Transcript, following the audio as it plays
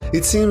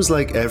It seems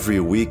like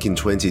every week in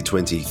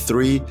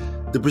 2023,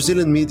 the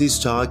Brazilian media is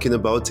talking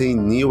about a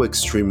new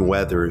extreme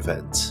weather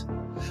event.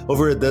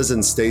 Over a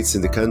dozen states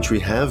in the country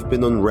have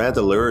been on red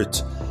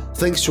alert,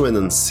 thanks to an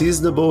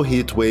unseasonable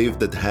heat wave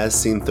that has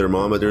seen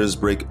thermometers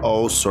break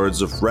all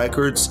sorts of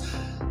records,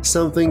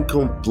 something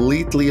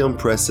completely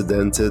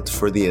unprecedented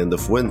for the end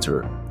of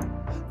winter.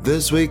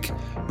 This week,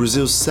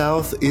 Brazil's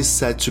south is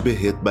set to be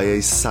hit by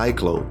a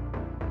cyclone.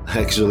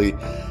 Actually,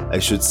 I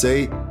should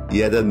say,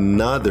 yet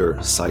another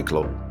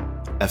cyclone,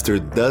 after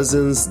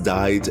dozens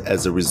died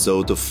as a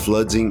result of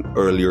flooding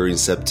earlier in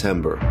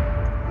September.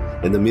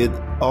 And amid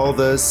all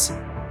this,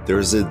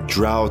 there's a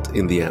drought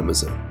in the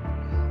Amazon.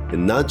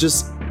 And not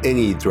just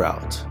any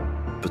drought,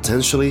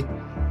 potentially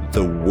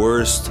the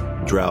worst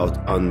drought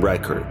on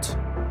record.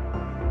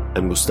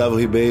 I'm Gustavo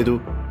Ribeiro,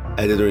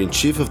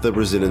 editor-in-chief of the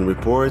Brazilian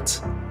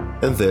Report,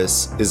 and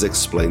this is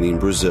Explaining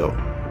Brazil.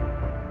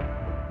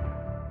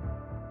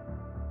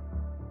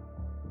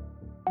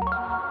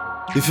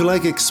 If you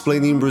like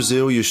Explaining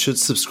Brazil, you should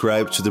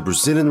subscribe to the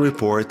Brazilian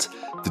Report,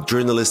 the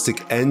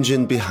journalistic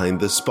engine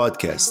behind this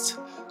podcast.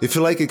 If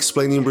you like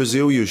Explaining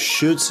Brazil, you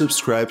should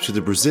subscribe to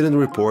the Brazilian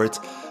Report,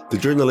 the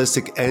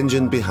journalistic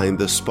engine behind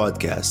this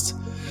podcast.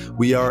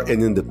 We are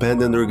an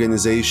independent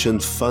organization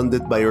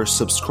funded by our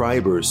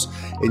subscribers,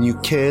 and you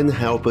can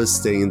help us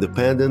stay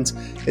independent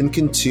and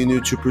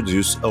continue to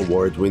produce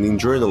award-winning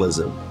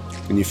journalism.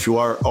 And if you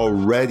are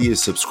already a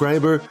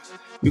subscriber,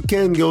 you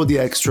can go the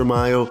extra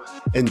mile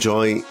and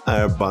join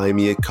our Buy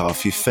Me a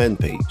Coffee fan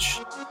page.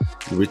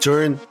 In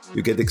return,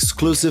 you get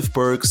exclusive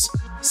perks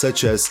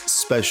such as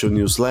special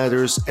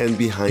newsletters and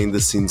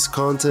behind-the-scenes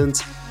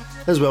content,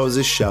 as well as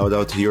a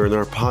shout-out here on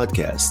our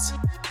podcast.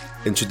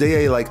 And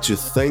today I'd like to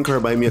thank our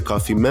Buy Me a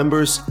Coffee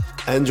members,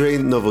 Andrei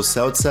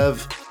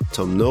Novoseltsev,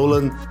 Tom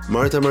Nolan,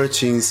 Marta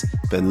Martins,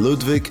 Ben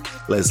Ludwig,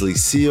 Leslie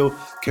Seo,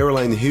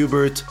 Caroline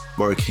Hubert,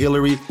 Mark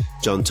Hillary,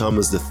 John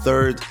Thomas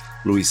III,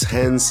 Luis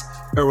Hens,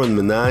 Erwin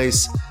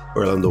Menais,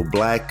 Orlando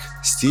Black,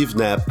 Steve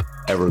Knapp,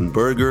 Aaron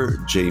Berger,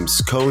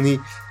 James Coney,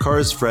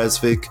 Kars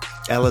Vresvik,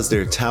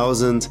 Alasdair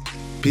Townsend,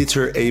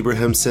 Peter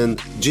Abrahamson,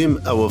 Jim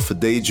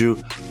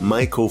Awofadeju,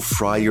 Michael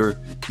Fryer,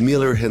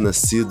 Miller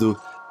Renascido,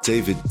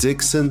 David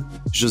Dixon,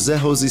 Jose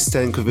Rosi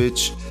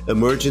Stankovic,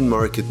 Emerging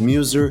Market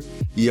Muser,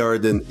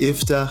 Yarden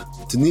Iftah,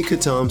 Tanika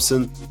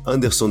Thompson,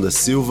 Anderson da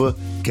Silva,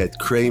 Kat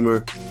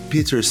Kramer,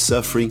 Peter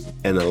Suffering,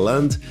 Anna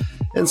Lund,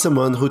 and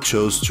someone who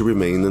chose to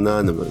remain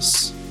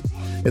anonymous.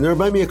 And our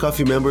Buy Me a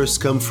Coffee members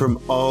come from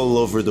all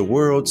over the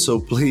world, so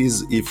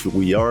please, if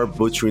we are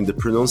butchering the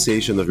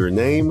pronunciation of your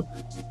name,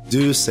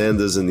 do send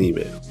us an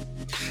email.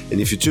 And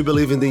if you too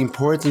believe in the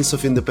importance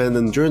of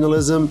independent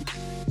journalism,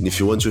 and if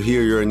you want to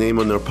hear your name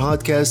on our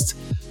podcast,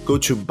 go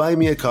to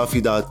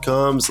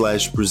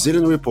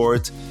buymeacoffee.com/Brazilian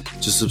Report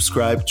to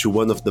subscribe to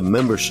one of the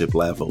membership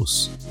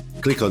levels.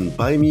 Click on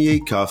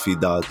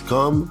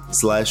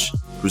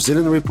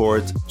buymeacoffee.com/Brazilian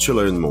Report to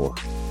learn more.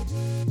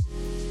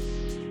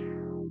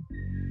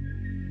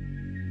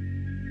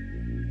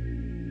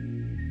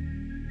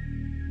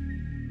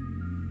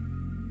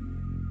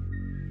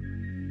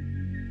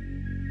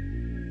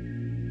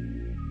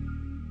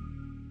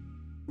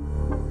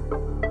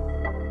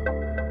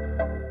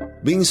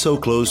 Being so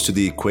close to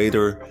the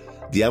equator,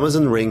 the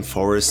Amazon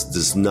rainforest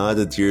does not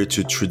adhere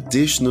to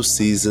traditional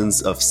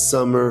seasons of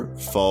summer,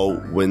 fall,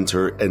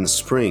 winter, and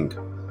spring.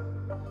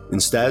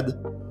 Instead,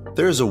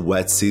 there is a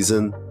wet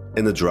season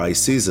and a dry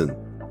season.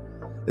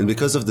 And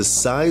because of the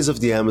size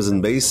of the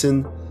Amazon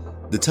basin,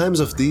 the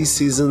times of these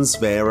seasons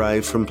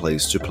vary from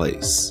place to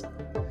place.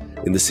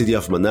 In the city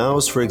of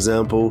Manaus, for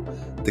example,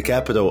 the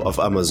capital of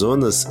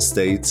Amazonas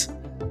state,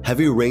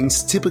 heavy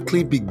rains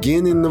typically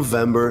begin in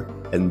November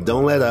and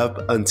don't let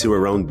up until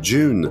around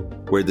June,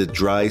 where the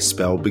dry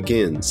spell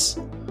begins.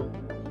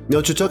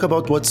 Now, to talk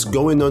about what's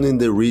going on in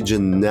the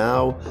region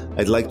now,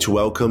 I'd like to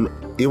welcome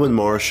Ewan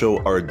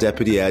Marshall, our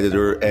deputy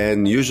editor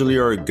and usually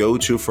our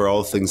go-to for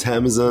all things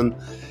Amazon.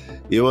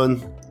 Ewan,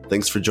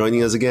 thanks for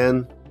joining us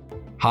again.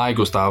 Hi,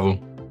 Gustavo.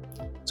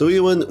 So,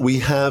 Ewan, we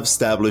have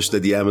established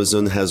that the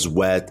Amazon has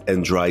wet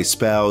and dry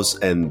spells,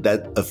 and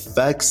that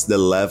affects the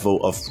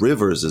level of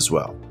rivers as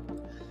well.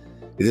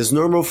 It is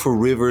normal for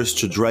rivers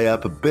to dry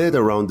up a bit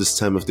around this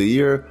time of the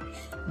year,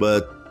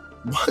 but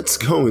what's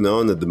going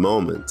on at the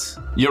moment?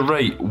 You're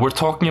right, we're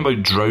talking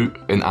about drought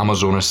in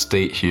Amazonas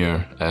state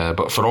here,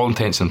 but for all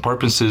intents and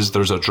purposes,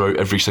 there's a drought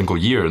every single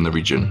year in the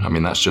region. I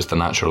mean, that's just the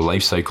natural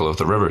life cycle of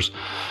the rivers.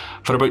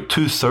 For about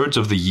 2/3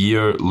 of the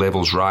year,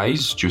 levels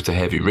rise due to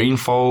heavy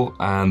rainfall,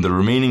 and the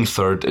remaining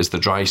third is the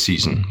dry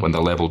season, when the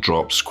level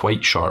drops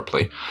quite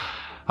sharply.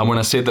 And when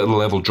I say that the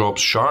level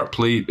drops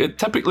sharply, it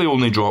typically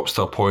only drops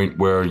to a point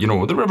where,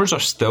 the rivers are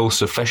still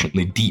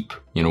sufficiently deep,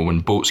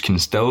 when boats can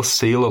still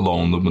sail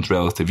along them with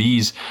relative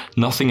ease,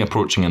 nothing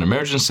approaching an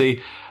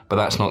emergency, but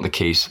that's not the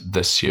case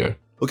this year.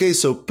 Okay,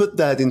 so put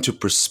that into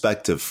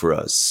perspective for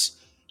us.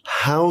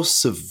 How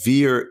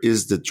severe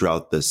is the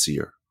drought this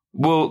year?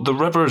 Well, the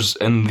rivers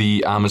in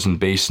the Amazon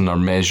basin are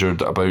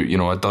measured about,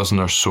 a dozen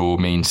or so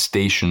main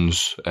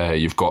stations.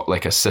 You've got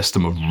like a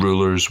system of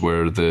rulers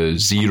where the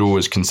zero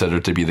is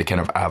considered to be the kind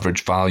of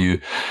average value.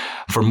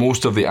 For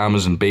most of the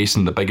Amazon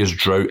basin, the biggest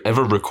drought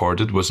ever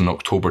recorded was in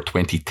October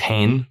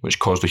 2010, which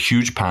caused a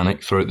huge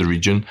panic throughout the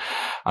region.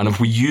 And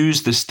if we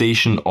use the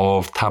station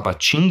of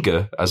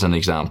Tabatinga as an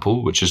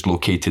example, which is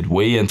located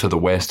way into the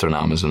western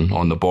Amazon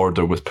on the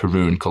border with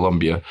Peru and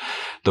Colombia,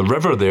 the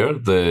river there,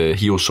 the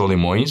Rio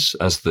Solimões,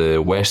 as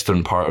the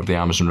western part of the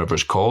Amazon River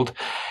is called,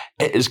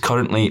 it is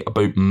currently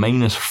about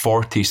minus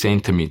 40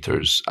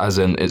 centimetres, as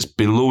in it's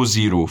below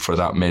zero for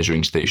that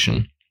measuring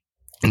station.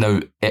 Now,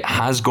 it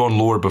has gone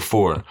lower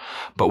before,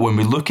 but when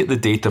we look at the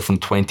data from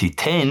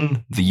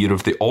 2010, the year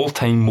of the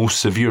all-time most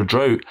severe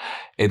drought,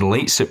 in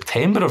late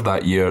September of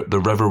that year, the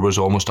river was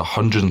almost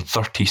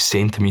 130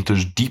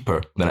 centimetres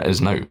deeper than it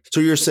is now. So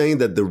you're saying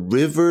that the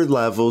river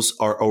levels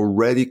are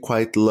already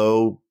quite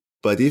low,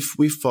 but if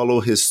we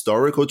follow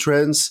historical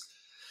trends,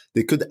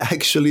 they could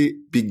actually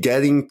be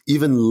getting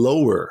even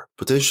lower,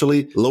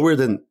 potentially lower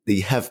than they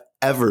have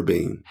ever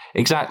been.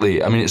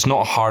 Exactly. I mean, it's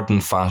not a hard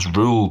and fast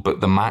rule,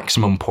 but the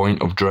maximum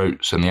point of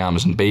droughts in the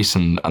Amazon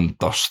basin, and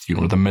thus,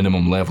 the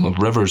minimum level of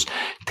rivers,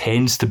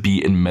 tends to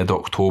be in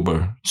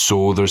mid-October.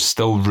 So there's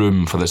still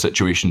room for the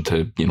situation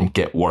to,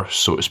 get worse,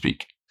 so to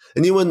speak.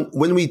 And even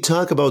when we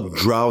talk about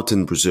drought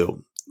in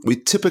Brazil, we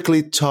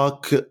typically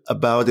talk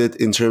about it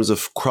in terms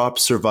of crop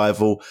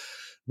survival,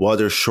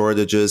 water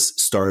shortages,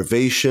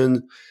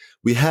 starvation.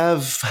 We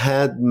have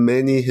had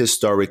many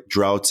historic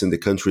droughts in the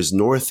country's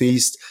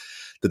northeast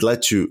that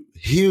led to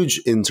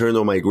huge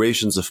internal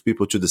migrations of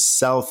people to the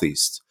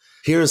southeast.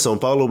 Here in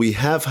São Paulo, we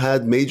have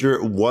had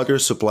major water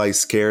supply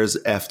scares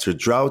after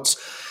droughts.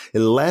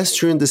 And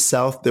last year in the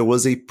south, there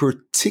was a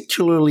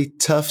particularly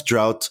tough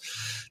drought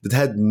that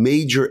had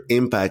major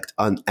impact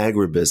on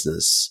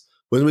agribusiness.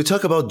 When we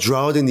talk about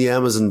drought in the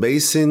Amazon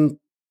basin,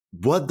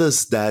 what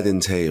does that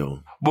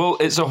entail? Well,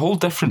 it's a whole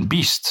different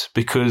beast,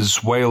 because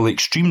while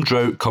extreme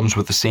drought comes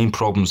with the same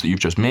problems that you've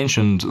just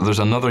mentioned, there's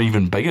another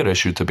even bigger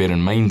issue to bear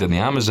in mind in the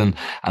Amazon,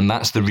 and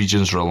that's the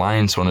region's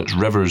reliance on its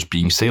rivers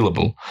being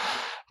sailable.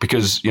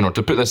 Because,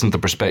 to put this into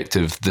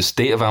perspective, the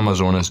state of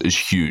Amazonas is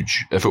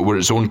huge. If it were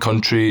its own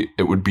country,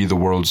 it would be the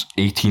world's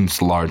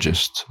 18th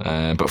largest.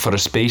 But for a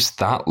space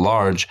that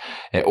large,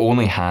 it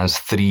only has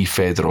 3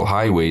 federal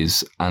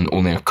highways and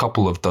only a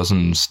couple of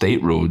dozen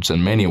state roads,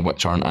 and many of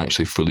which aren't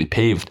actually fully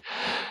paved.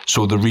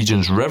 So the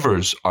region's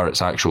rivers are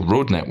its actual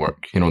road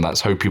network.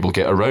 That's how people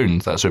get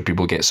around. That's how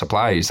people get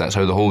supplies. That's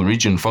how the whole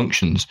region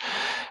functions.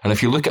 And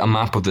if you look at a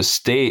map of the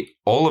state,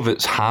 all of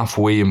its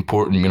halfway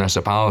important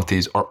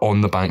municipalities are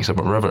on the banks of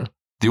a river.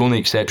 The only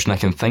exception I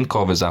can think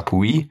of is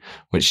Apuí,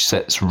 which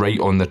sits right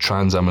on the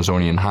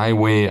Trans-Amazonian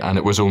Highway, and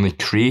it was only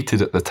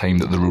created at the time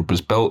that the road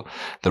was built.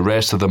 The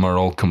rest of them are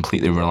all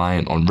completely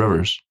reliant on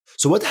rivers.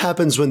 So what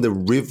happens when the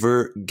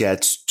river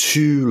gets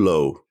too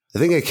low? I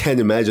think I can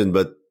imagine,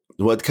 but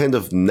what kind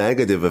of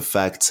negative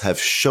effects have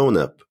shown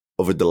up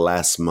over the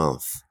last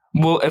month?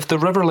 Well, if the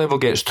river level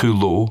gets too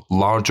low,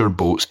 larger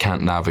boats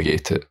can't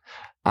navigate it.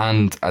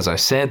 And as I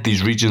said,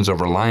 these regions are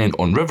reliant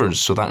on rivers,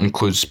 so that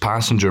includes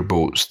passenger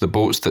boats, the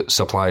boats that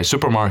supply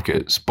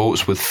supermarkets,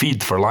 boats with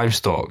feed for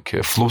livestock,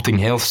 floating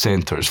health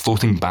centres,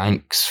 floating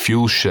banks,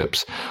 fuel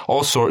ships,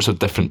 all sorts of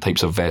different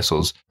types of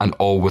vessels, and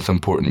all with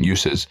important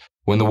uses.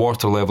 When the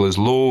water level is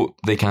low,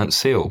 they can't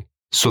sail.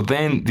 So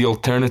then the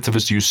alternative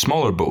is to use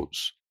smaller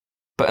boats.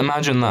 But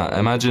imagine that.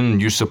 Imagine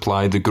you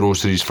supply the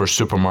groceries for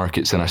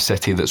supermarkets in a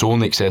city that's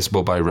only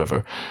accessible by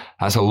river.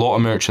 That's a lot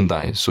of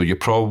merchandise, so you'll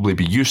probably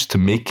be used to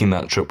making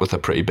that trip with a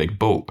pretty big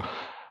boat.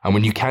 And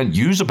when you can't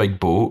use a big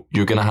boat,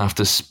 you're going to have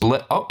to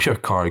split up your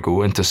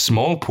cargo into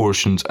small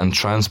portions and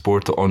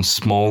transport it on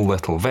small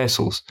little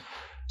vessels.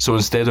 So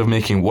instead of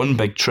making one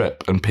big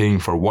trip and paying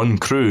for one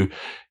crew,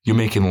 you're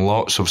making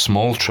lots of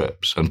small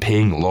trips and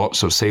paying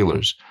lots of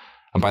sailors.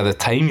 And by the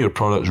time your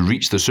products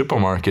reach the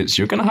supermarkets,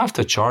 you're going to have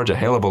to charge a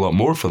hell of a lot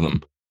more for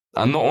them.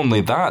 And not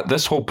only that,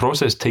 this whole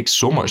process takes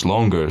so much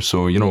longer.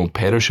 So,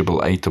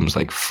 perishable items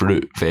like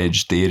fruit, veg,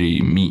 dairy,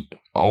 meat,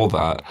 all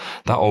that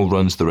all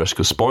runs the risk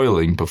of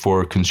spoiling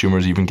before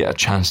consumers even get a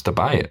chance to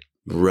buy it.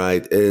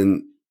 Right.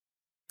 And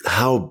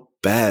how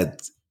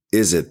bad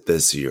is it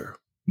this year?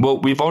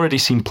 Well, we've already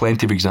seen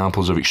plenty of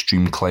examples of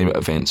extreme climate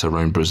events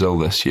around Brazil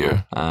this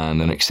year,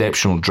 and an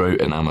exceptional drought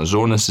in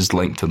Amazonas is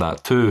linked to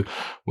that too,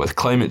 with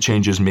climate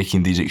changes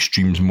making these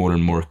extremes more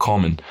and more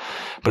common.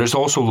 But it's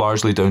also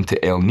largely down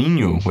to El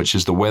Niño, which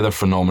is the weather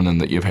phenomenon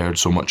that you've heard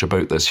so much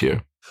about this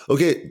year.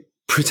 Okay,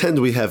 pretend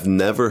we have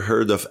never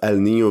heard of El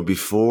Niño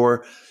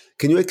before.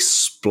 Can you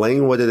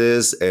explain what it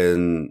is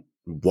and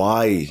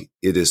why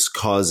it is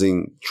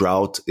causing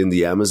drought in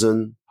the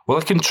Amazon? Well,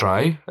 I can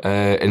try.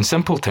 In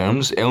simple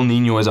terms, El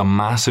Niño is a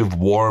massive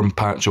warm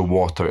patch of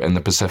water in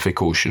the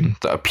Pacific Ocean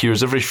that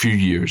appears every few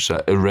years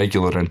at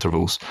irregular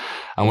intervals.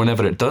 And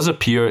whenever it does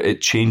appear,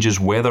 it changes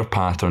weather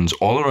patterns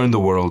all around the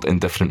world in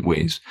different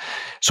ways.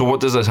 So what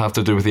does this have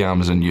to do with the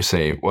Amazon, you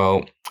say?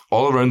 Well,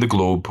 all around the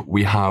globe,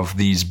 we have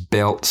these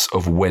belts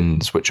of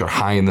winds which are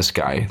high in the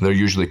sky. They're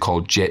usually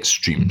called jet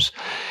streams.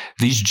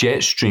 These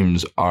jet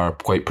streams are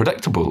quite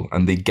predictable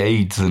and they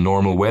guide the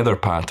normal weather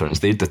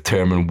patterns. They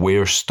determine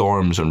where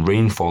storms and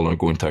rainfall are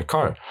going to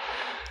occur.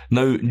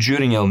 Now,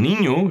 during El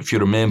Niño, if you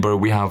remember,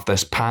 we have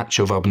this patch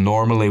of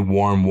abnormally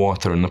warm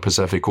water in the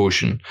Pacific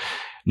Ocean.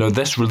 Now,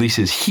 this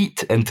releases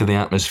heat into the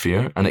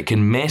atmosphere and it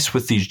can mess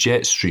with these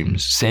jet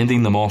streams,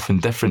 sending them off in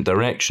different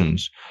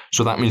directions.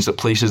 So that means that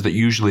places that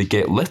usually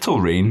get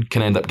little rain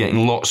can end up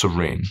getting lots of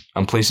rain,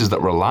 and places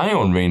that rely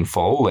on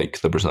rainfall, like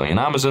the Brazilian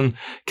Amazon,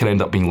 can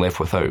end up being left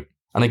without.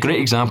 And a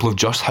great example of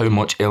just how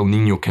much El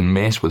Niño can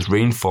mess with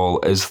rainfall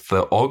is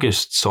that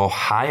August saw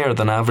higher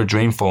than average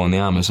rainfall in the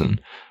Amazon,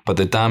 but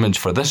the damage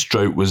for this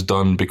drought was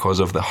done because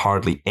of the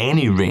hardly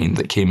any rain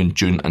that came in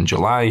June and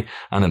July,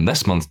 and in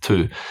this month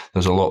too,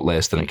 there's a lot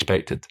less than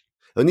expected.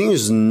 El Niño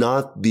is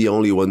not the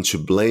only one to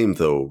blame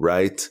though,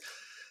 right?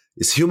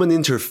 Is human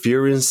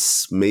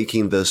interference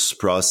making this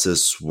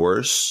process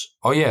worse?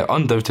 Oh yeah,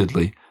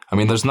 undoubtedly. I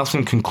mean, there's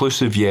nothing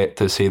conclusive yet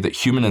to say that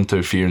human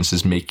interference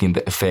is making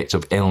the effects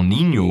of El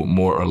Niño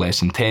more or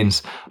less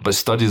intense, but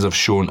studies have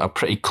shown a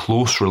pretty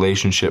close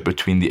relationship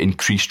between the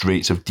increased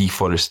rates of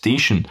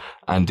deforestation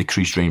and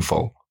decreased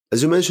rainfall.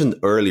 As you mentioned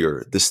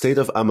earlier, the state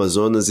of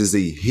Amazonas is a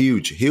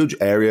huge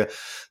area,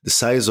 the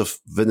size of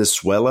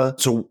Venezuela.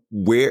 So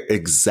where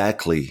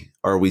exactly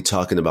are we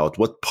talking about?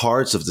 What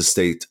parts of the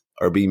state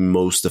are being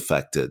most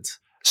affected?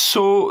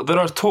 So there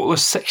are a total of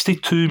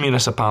 62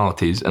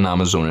 municipalities in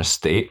Amazonas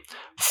state.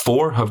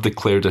 4 have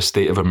declared a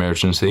state of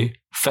emergency,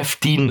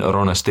 15 are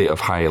on a state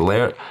of high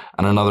alert,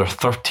 and another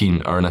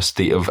 13 are in a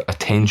state of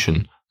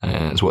attention,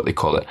 is what they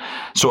call it.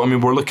 So, I mean,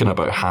 we're looking at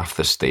about half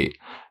the state.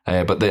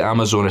 But the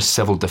Amazonas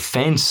Civil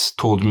Defence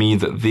told me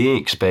that they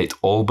expect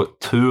all but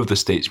 2 of the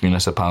state's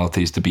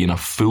municipalities to be in a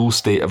full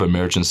state of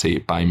emergency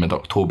by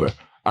mid-October.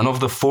 And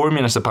of the 4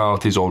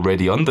 municipalities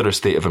already under a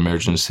state of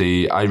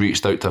emergency, I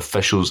reached out to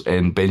officials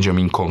in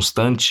Benjamin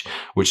Constant,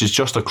 which is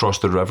just across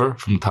the river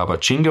from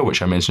Tabatinga,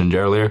 which I mentioned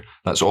earlier.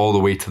 That's all the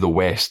way to the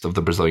west of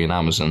the Brazilian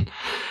Amazon.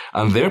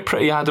 And they're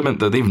pretty adamant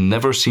that they've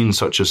never seen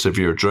such a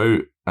severe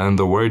drought, and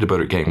they're worried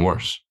about it getting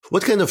worse.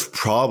 What kind of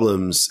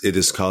problems it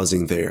is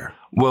causing there?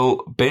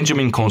 Well,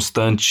 Benjamin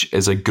Constant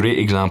is a great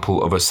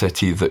example of a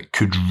city that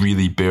could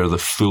really bear the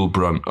full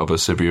brunt of a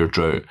severe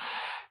drought.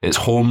 It's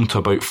home to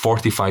about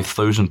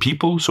 45,000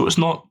 people, so it's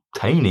not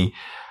tiny.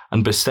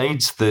 And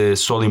besides the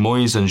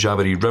Solimões and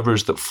Javari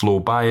rivers that flow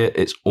by it,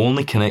 its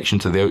only connection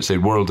to the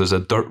outside world is a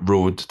dirt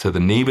road to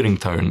the neighbouring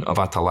town of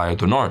Atalaia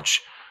do Norte,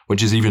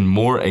 which is even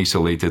more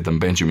isolated than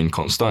Benjamin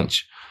Constant.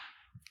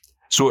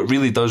 So it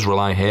really does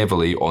rely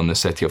heavily on the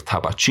city of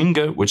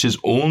Tabatinga, which is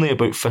only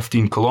about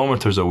 15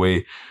 kilometres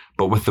away,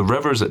 but with the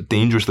rivers at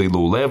dangerously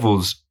low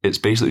levels, it's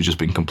basically just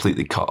been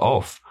completely cut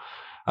off.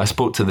 I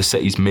spoke to the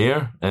city's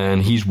mayor,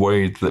 and he's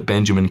worried that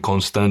Benjamin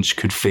Constant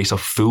could face a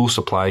full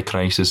supply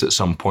crisis at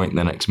some point in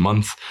the next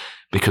month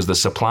because the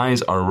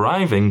supplies are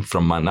arriving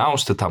from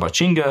Manaus to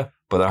Tabatinga,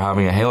 but they're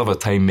having a hell of a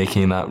time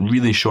making that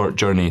really short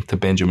journey to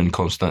Benjamin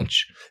Constant.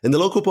 And the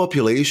local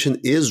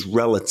population is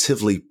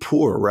relatively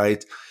poor,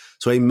 right?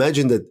 So I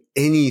imagine that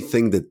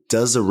anything that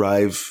does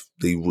arrive,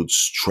 they would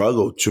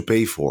struggle to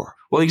pay for.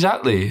 Well,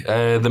 exactly.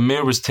 The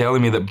mayor was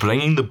telling me that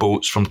bringing the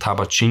boats from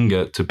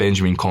Tabatinga to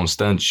Benjamin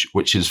Constant,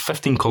 which is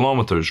 15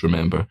 kilometres,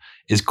 remember,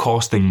 is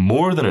costing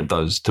more than it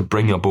does to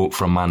bring a boat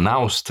from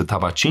Manaus to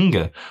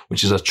Tabatinga,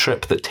 which is a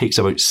trip that takes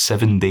about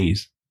 7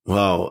 days.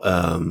 Wow.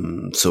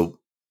 So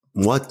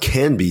what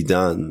can be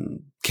done?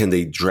 Can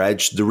they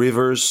dredge the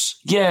rivers?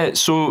 Yeah,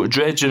 so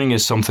dredging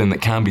is something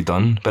that can be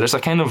done, but it's a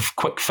kind of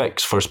quick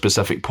fix for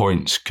specific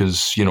points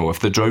because, you know,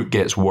 if the drought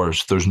gets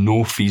worse, there's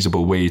no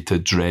feasible way to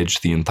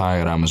dredge the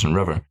entire Amazon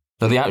River.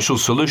 Now, the actual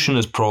solution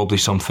is probably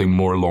something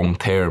more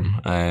long-term.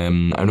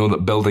 I know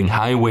that building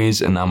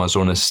highways in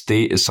Amazonas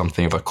state is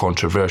something of a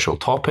controversial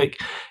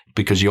topic,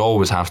 because you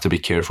always have to be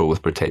careful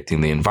with protecting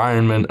the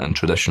environment and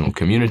traditional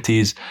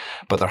communities,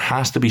 but there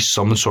has to be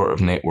some sort of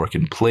network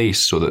in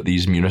place so that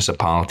these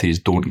municipalities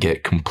don't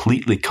get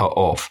completely cut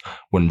off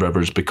when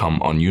rivers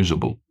become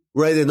unusable.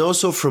 Right, and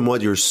also from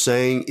what you're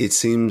saying, it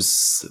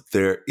seems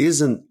there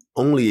isn't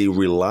only a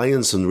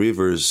reliance on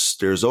rivers,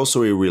 there's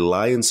also a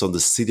reliance on the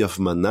city of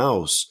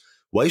Manaus.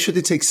 Why should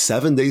it take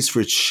 7 days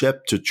for its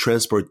ship to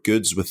transport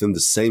goods within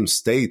the same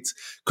state?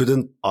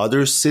 Couldn't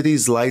other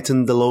cities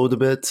lighten the load a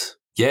bit?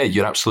 Yeah,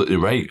 you're absolutely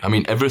right. I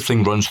mean,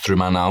 everything runs through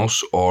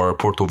Manaus or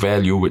Porto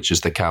Velho, which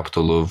is the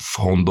capital of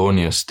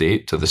Rondônia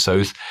state to the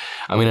south.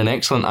 I mean, an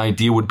excellent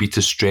idea would be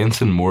to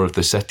strengthen more of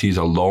the cities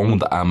along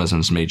the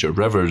Amazon's major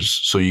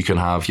rivers so you can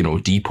have, you know,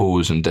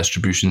 depots and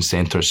distribution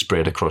centres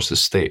spread across the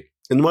state.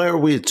 And why are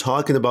we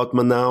talking about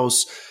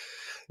Manaus?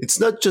 It's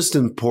not just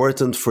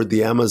important for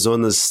the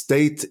Amazonas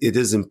state, it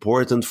is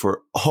important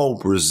for all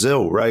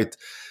Brazil, right?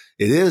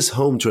 It is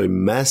home to a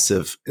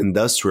massive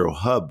industrial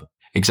hub.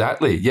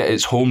 Exactly. Yeah,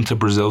 it's home to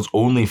Brazil's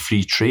only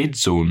free trade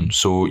zone.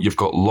 So you've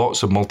got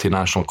lots of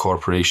multinational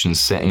corporations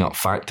setting up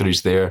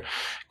factories there.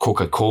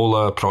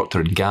 Coca-Cola,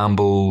 Procter &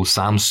 Gamble,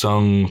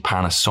 Samsung,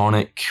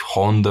 Panasonic,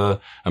 Honda.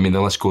 I mean,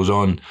 the list goes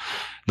on.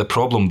 The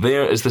problem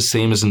there is the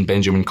same as in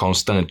Benjamin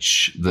Constant.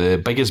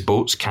 The biggest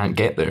boats can't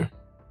get there.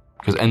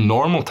 Because in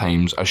normal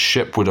times, a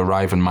ship would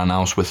arrive in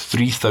Manaus with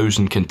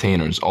 3,000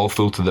 containers, all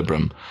full to the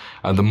brim.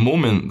 At the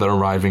moment, they're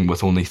arriving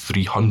with only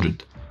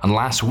 300. And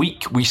last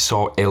week, we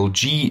saw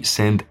LG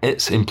send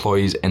its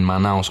employees in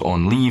Manaus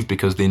on leave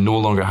because they no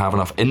longer have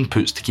enough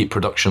inputs to keep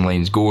production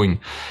lines going.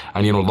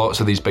 And, lots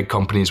of these big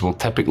companies will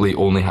typically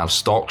only have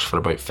stocks for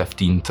about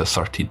 15 to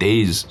 30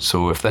 days.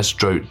 So if this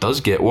drought does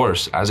get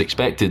worse, as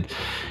expected,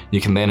 you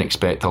can then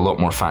expect a lot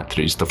more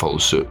factories to follow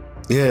suit.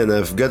 Yeah, and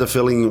I've got a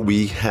feeling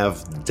we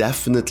have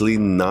definitely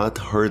not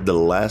heard the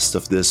last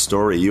of this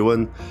story.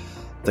 Ewan,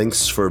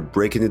 thanks for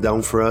breaking it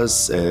down for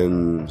us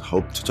and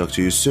hope to talk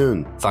to you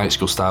soon. Thanks,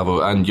 Gustavo.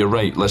 And you're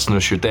right,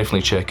 listeners should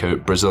definitely check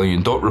out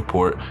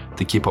Brazilian.report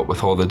to keep up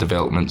with all the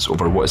developments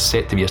over what is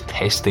set to be a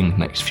testing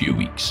next few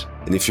weeks.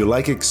 And if you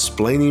like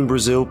Explaining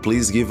Brazil,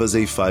 please give us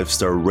a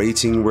 5-star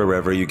rating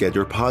wherever you get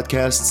your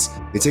podcasts.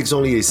 It takes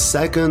only a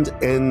second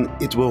and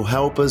it will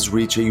help us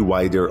reach a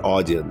wider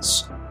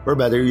audience. Or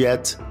better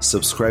yet,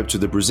 subscribe to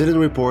the Brazilian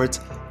Report,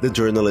 the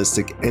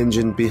journalistic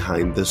engine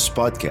behind this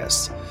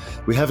podcast.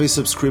 We have a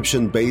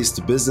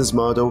subscription-based business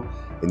model,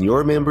 and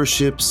your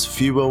memberships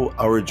fuel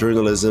our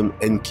journalism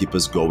and keep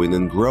us going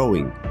and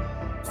growing.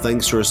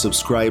 Thanks to our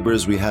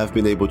subscribers, we have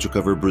been able to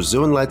cover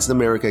Brazil and Latin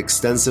America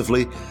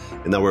extensively,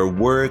 and our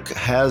work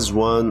has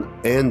won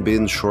and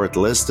been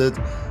shortlisted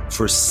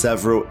for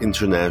several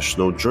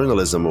international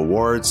journalism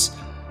awards.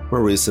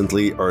 More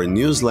recently, our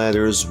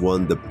newsletters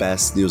won the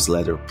Best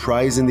Newsletter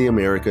Prize in the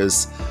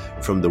Americas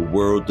from the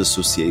World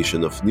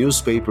Association of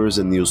Newspapers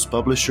and News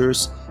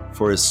Publishers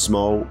for a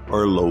small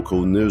or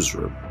local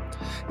newsroom.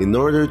 In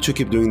order to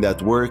keep doing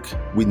that work,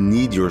 we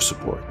need your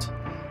support.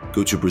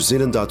 Go to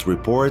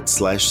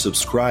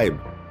Brazilian.report/subscribe.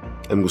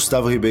 I'm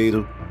Gustavo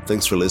Ribeiro.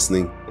 Thanks for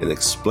listening, and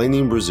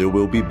Explaining Brazil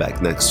will be back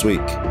next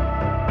week.